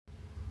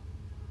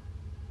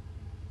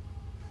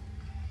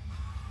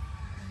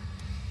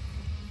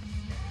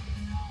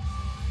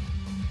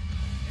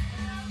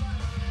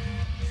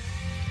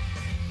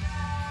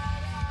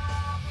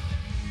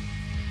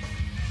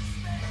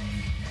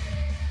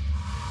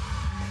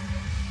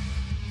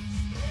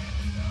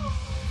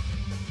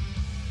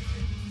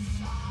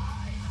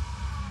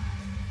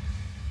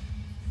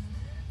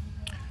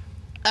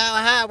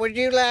would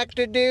you like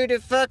to do the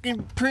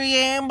fucking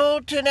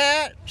preamble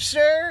tonight,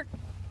 sir?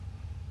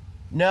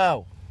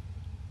 No.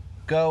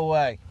 Go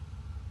away.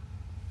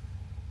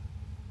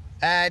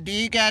 Do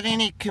you got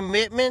any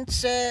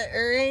commitments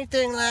or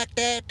anything like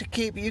that to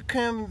keep you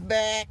coming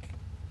back?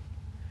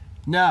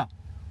 No,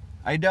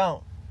 I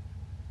don't.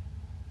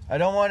 I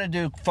don't want to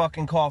do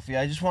fucking coffee.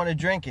 I just want to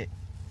drink it.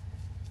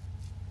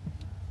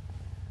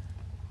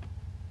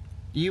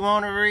 You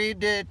want to read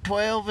the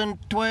 12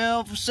 and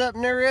 12 or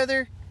something or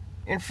other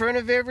in front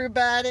of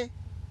everybody?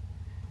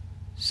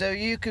 So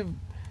you could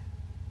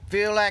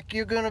feel like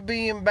you're going to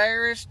be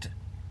embarrassed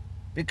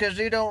because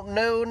you don't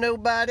know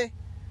nobody?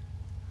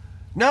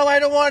 No, I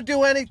don't want to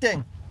do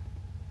anything.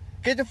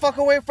 Get the fuck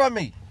away from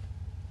me.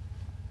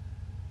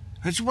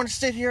 I just want to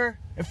sit here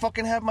and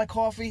fucking have my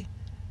coffee.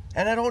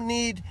 And I don't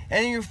need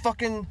any of your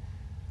fucking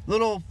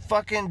little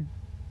fucking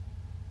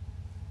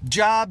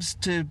jobs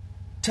to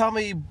tell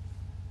me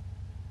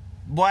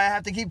why I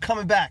have to keep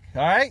coming back,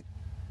 alright?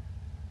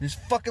 Just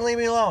fucking leave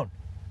me alone.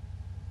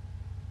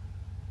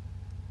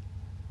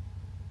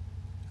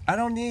 I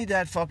don't need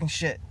that fucking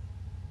shit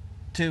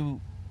to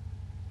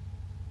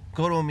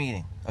go to a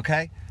meeting,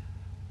 okay?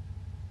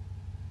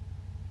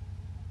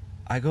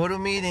 I go to a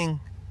meeting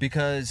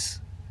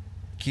because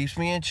it keeps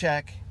me in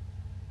check,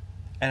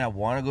 and I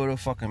want to go to a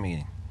fucking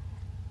meeting.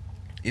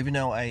 Even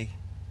though I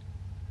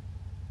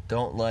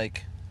don't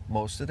like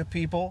most of the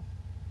people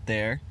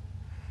there,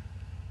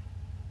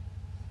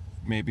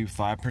 maybe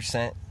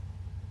 5%,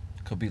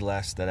 could be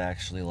less, that I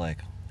actually like,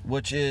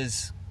 which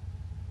is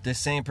the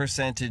same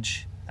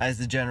percentage as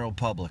the general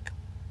public.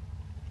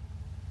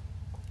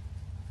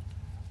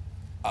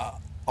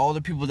 All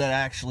the people that I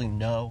actually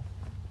know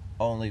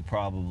only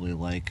probably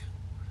like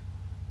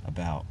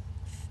about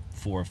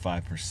 4 or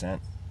 5%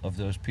 of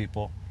those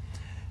people.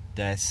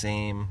 That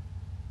same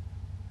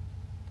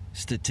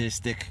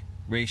statistic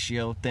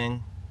ratio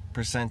thing,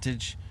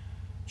 percentage,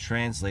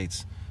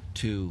 translates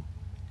to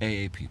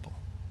AA people.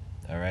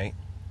 Alright?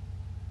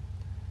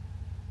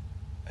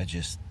 I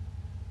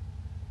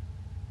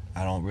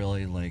don't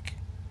really like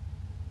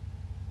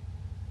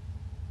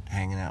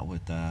hanging out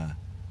with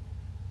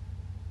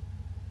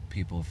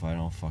people if I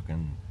don't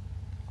fucking,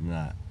 you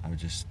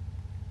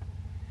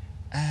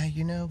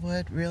know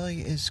what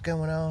really is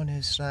going on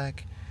is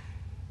like,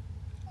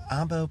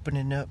 I'm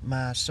opening up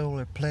my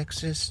solar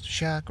plexus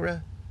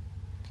chakra,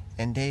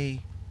 and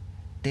they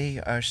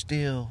are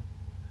still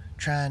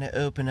trying to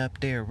open up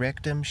their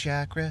rectum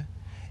chakra,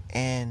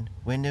 and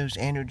when those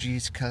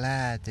energies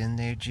collide, then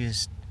they're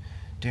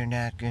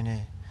not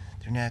gonna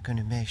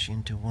mesh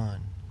into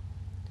one.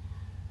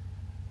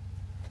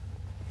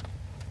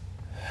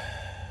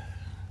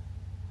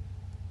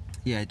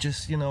 Yeah,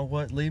 just, you know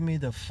what, leave me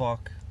the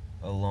fuck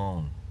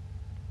alone.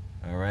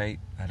 Alright?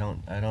 I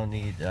don't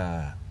need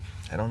a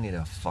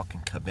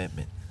fucking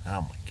commitment.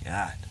 Oh my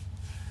god.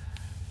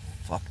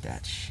 Fuck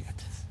that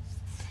shit.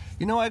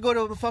 You know, I go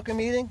to a fucking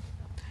meeting.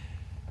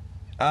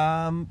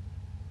 Well,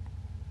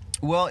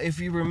 if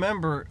you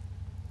remember,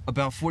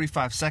 about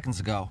 45 seconds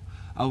ago,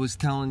 I was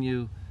telling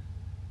you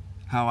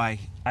how I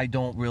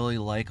don't really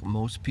like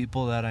most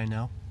people that I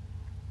know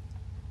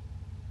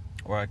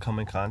or I come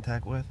in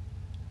contact with.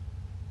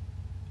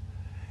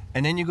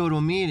 And then you go to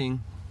a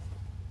meeting.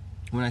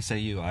 When I say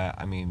you,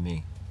 I mean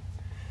me.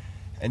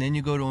 And then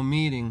you go to a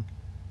meeting,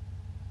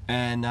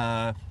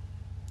 and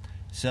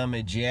some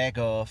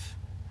jack-off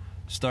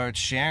starts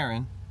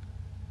sharing,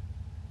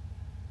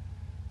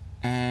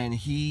 and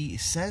he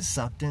says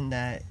something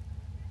that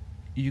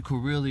you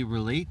could really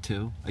relate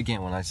to.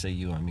 Again, when I say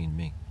you, I mean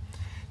me.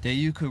 That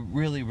you could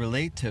really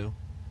relate to,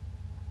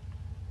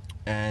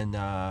 and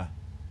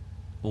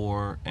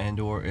or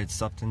it's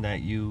something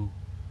that you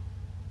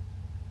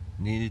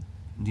needed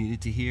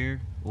to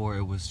hear, or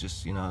it was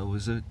just, you know,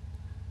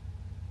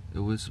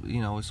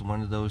 it's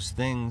one of those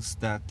things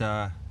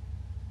that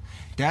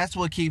that's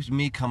what keeps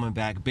me coming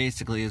back,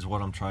 basically, is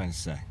what I'm trying to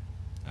say.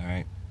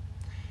 Alright?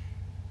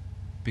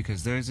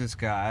 Because there's this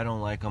guy, I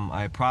don't like him.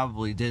 I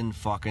probably didn't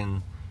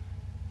fucking,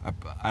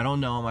 I don't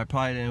know him. I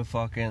probably didn't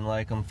fucking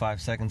like him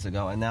 5 seconds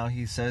ago, and now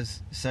he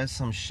says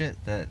some shit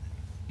that,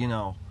 you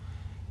know,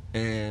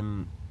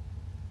 if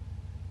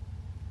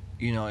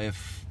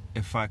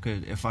I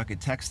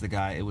could text the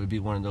guy, it would be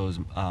one of those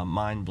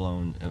mind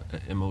blown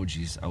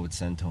emojis I would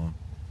send to him.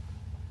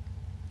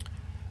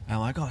 And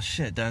I'm like, oh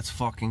shit, that's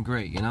fucking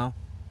great, you know?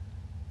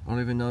 I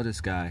don't even know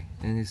this guy,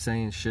 and he's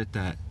saying shit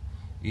that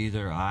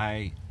either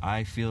I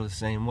feel the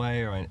same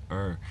way,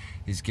 or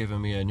he's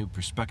giving me a new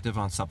perspective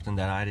on something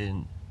that I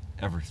didn't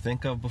ever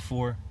think of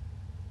before.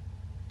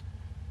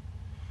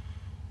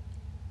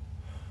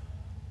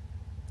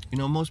 You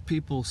know, most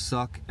people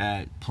suck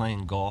at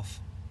playing golf.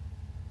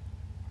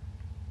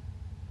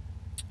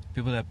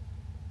 People that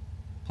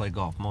play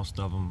golf, most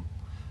of them,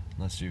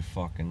 unless you're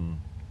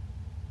fucking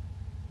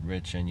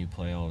rich and you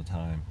play all the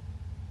time,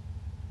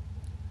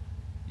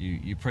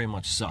 you pretty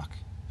much suck.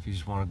 If you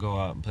just want to go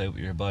out and play with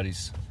your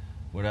buddies,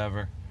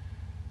 whatever,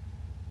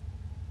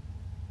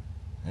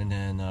 and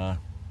then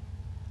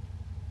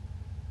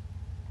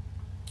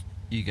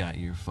you got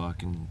your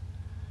fucking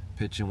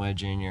pitching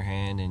wedge in your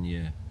hand and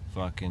you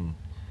fucking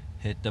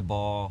hit the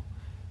ball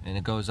and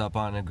it goes up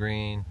on the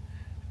green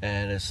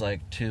and it's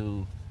like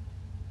 2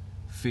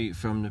 feet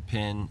from the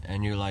pin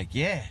and you're like,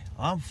 yeah,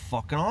 I'm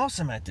fucking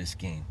awesome at this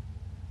game.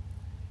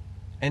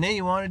 And then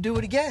you want to do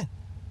it again.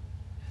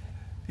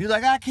 You're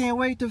like, I can't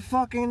wait to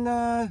fucking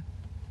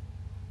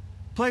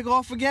play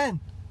golf again.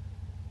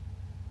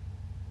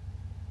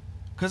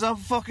 Because I'm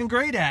fucking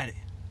great at it.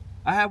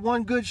 I had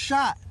one good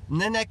shot. And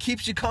then that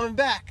keeps you coming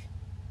back.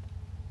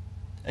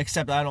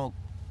 Except I don't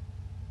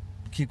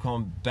keep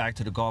coming back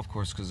to the golf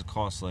course because it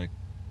costs like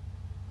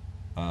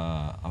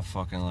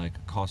it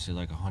costs you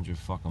like $100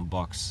 fucking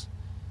bucks,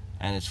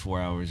 and it's 4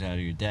 hours out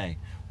of your day.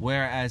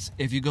 Whereas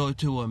if you go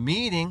to a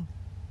meeting,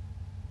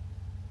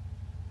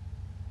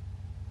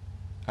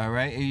 all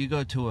right, if you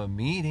go to a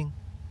meeting,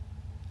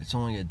 it's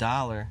only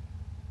 $1.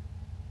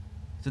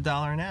 It's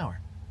 $1 an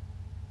hour.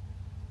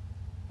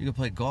 You can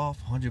play golf,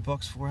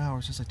 $100, 4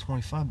 hours. It's like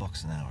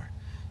 $25 an hour.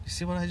 You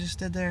see what I just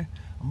did there?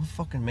 I'm a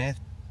fucking math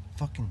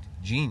fucking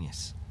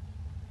genius.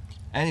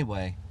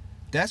 Anyway,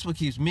 that's what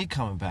keeps me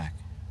coming back.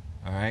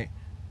 All right,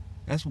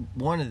 that's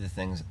one of the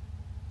things.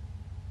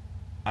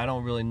 I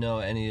don't really know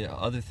any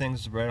other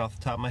things right off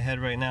the top of my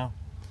head right now,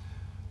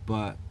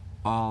 but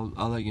I'll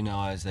let you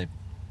know as they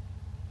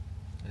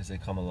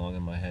come along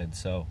in my head.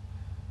 So,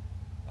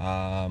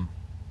 I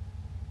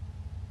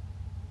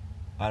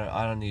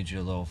don't need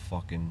your little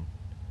fucking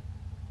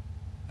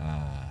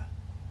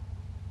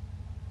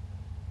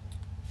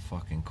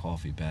fucking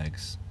coffee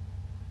bags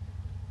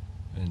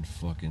and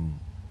fucking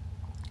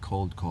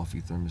cold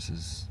coffee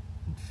thermoses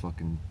and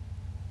fucking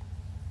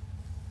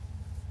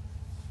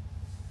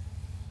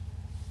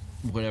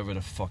whatever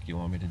the fuck you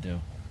want me to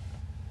do.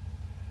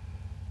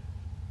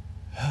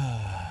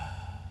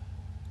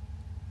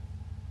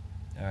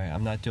 Alright,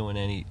 I'm not doing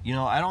any,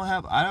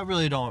 I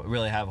really don't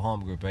have a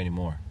home group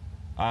anymore.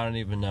 I don't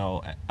even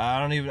know. I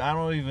don't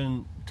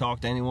even talk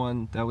to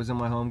anyone that was in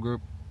my home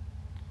group.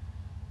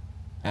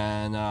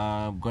 And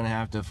I'm gonna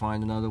have to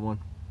find another one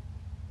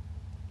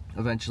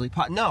eventually.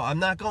 No, I'm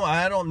not going.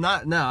 I'm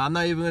not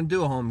even gonna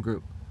do a home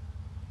group.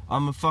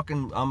 I'm a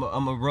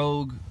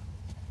rogue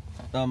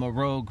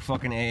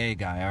fucking AA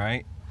guy. All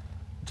right,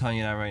 I'm telling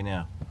you that right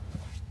now.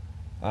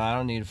 I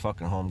don't need a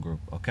fucking home group,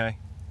 okay?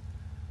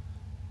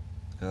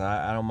 Because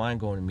I don't mind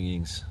going to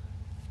meetings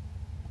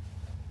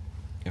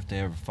if they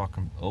ever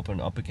fucking open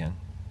up again.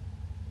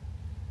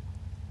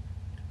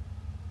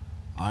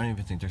 I don't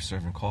even think they're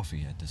serving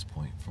coffee at this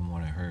point, from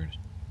what I heard.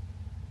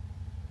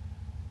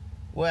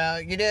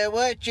 Well, you know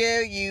what,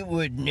 Joe? You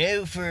would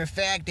know for a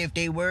fact if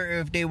they were or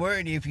if they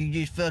weren't if you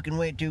just fucking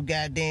went to a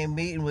goddamn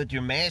meeting with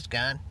your mask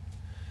on.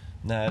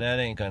 Nah, that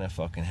ain't gonna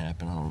fucking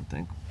happen, I don't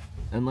think.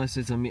 Unless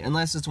it's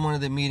one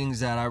of the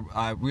meetings that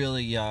I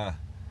really, I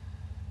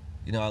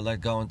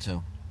like going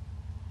to.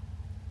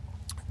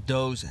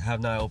 Those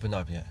have not opened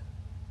up yet.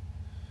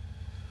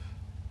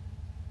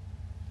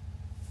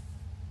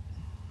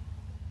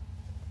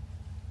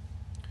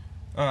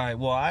 Alright,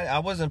 well, I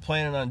wasn't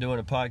planning on doing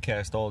a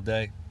podcast all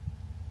day.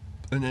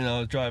 And then I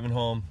was driving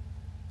home.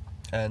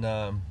 And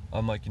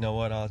I'm like, you know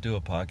what? I'll do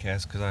a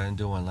podcast because I didn't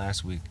do one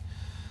last week.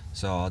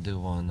 So I'll do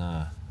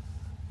one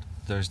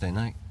Thursday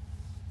night.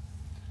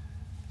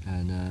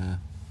 And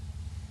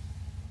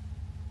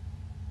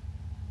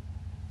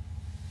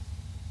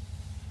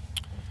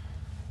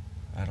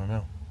I don't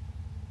know.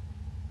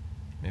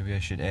 Maybe I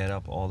should add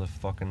up all the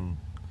fucking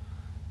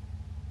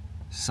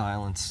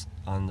silence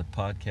on the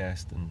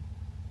podcast and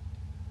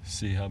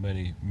see how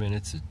many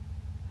minutes it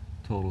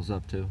totals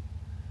up to.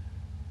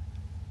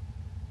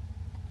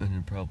 And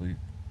then probably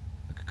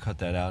I could cut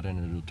that out and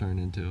it'll turn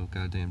into a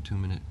goddamn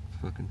 2-minute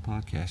fucking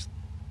podcast.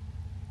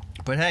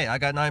 But hey, I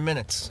got 9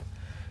 minutes.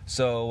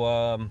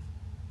 So,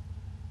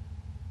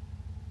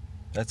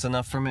 that's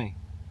enough for me.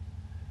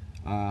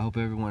 I hope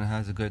everyone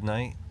has a good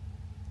night.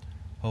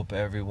 Hope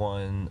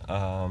everyone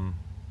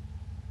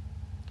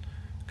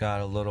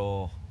got a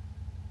little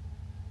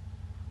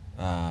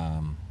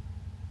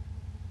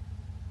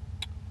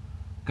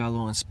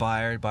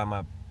inspired by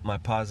my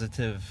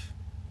positive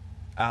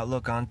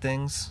outlook on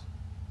things.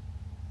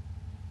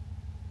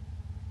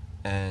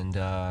 And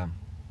I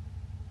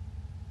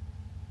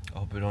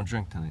hope we don't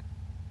drink tonight.